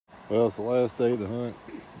Well, it's the last day of the hunt,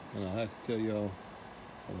 and I have to tell y'all,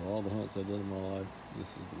 of all the hunts I've done in my life, this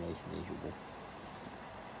is the most miserable.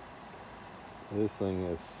 This thing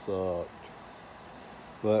has sucked.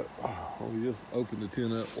 But we just opened the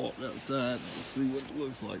tent up, walked outside, and see what it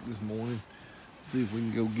looks like this morning. See if we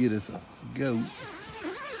can go get us a goat.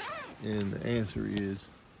 And the answer is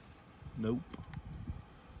nope.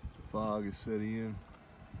 The fog is set in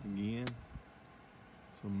again,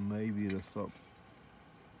 so maybe it'll start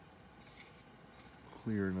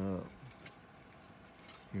clearing up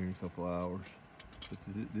here in a couple hours. But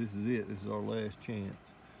this is it. This is our last chance.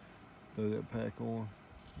 Throw that pack on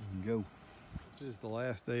and go. This is the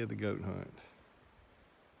last day of the goat hunt.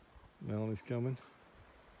 Melanie's coming.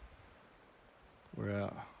 We're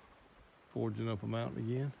out forging up a mountain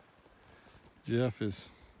again. Jeff is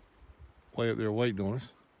way up there waiting on us.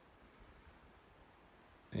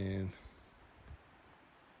 And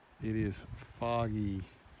it is foggy.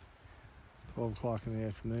 12 o'clock in the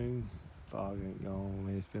afternoon. Fog ain't gone.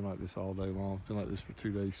 Man, it's been like this all day long. It's been like this for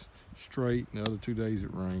 2 days straight. And the other 2 days it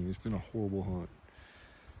rained. It's been a horrible hunt.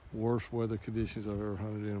 Worst weather conditions I've ever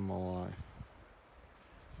hunted in my life.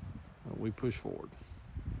 But we push forward.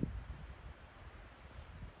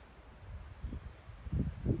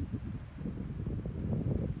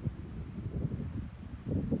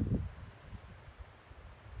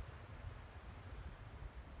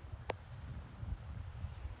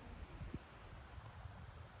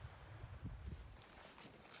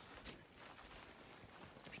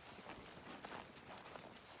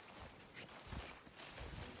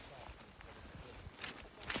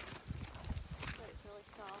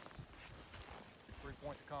 Soft. 3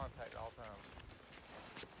 points of contact all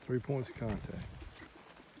times. 3 points of contact.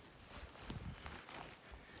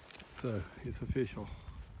 So it's official.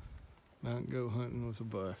 Mountain goat hunting was a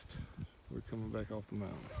bust. We're coming back off the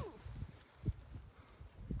mountain.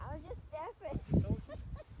 I was just stepping.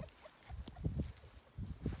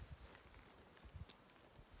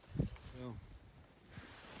 Well,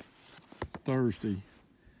 it's Thursday.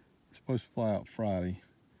 We're supposed to fly out Friday,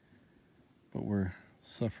 but we're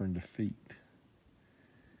suffering defeat.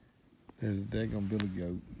 There's a daggone billy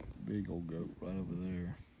goat, big old goat right over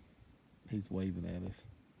there. He's waving at us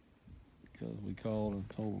because we called and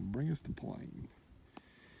told him, bring us the plane.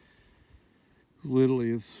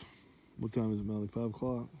 Literally, it's, what time is it, Melly? 5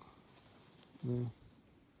 o'clock? No?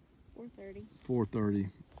 4:30. 4:30.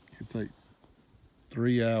 It'd take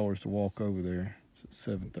 3 hours to walk over there. It's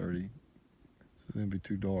at 7:30. So then it'd be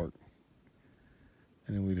too dark.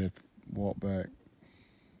 And then we'd have to walk back.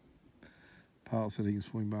 Pilot said he can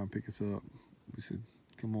swing by and pick us up. We said,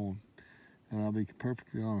 come on. And I'll be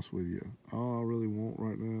perfectly honest with you. All I really want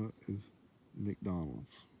right now is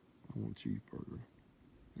McDonald's. I want a cheeseburger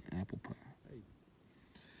and apple pie. Hey.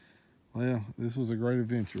 Well, this was a great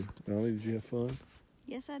adventure. Ellie, did you have fun?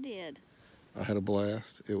 Yes, I did. I had a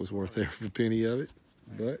blast. It was worth every penny of it,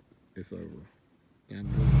 but it's over. And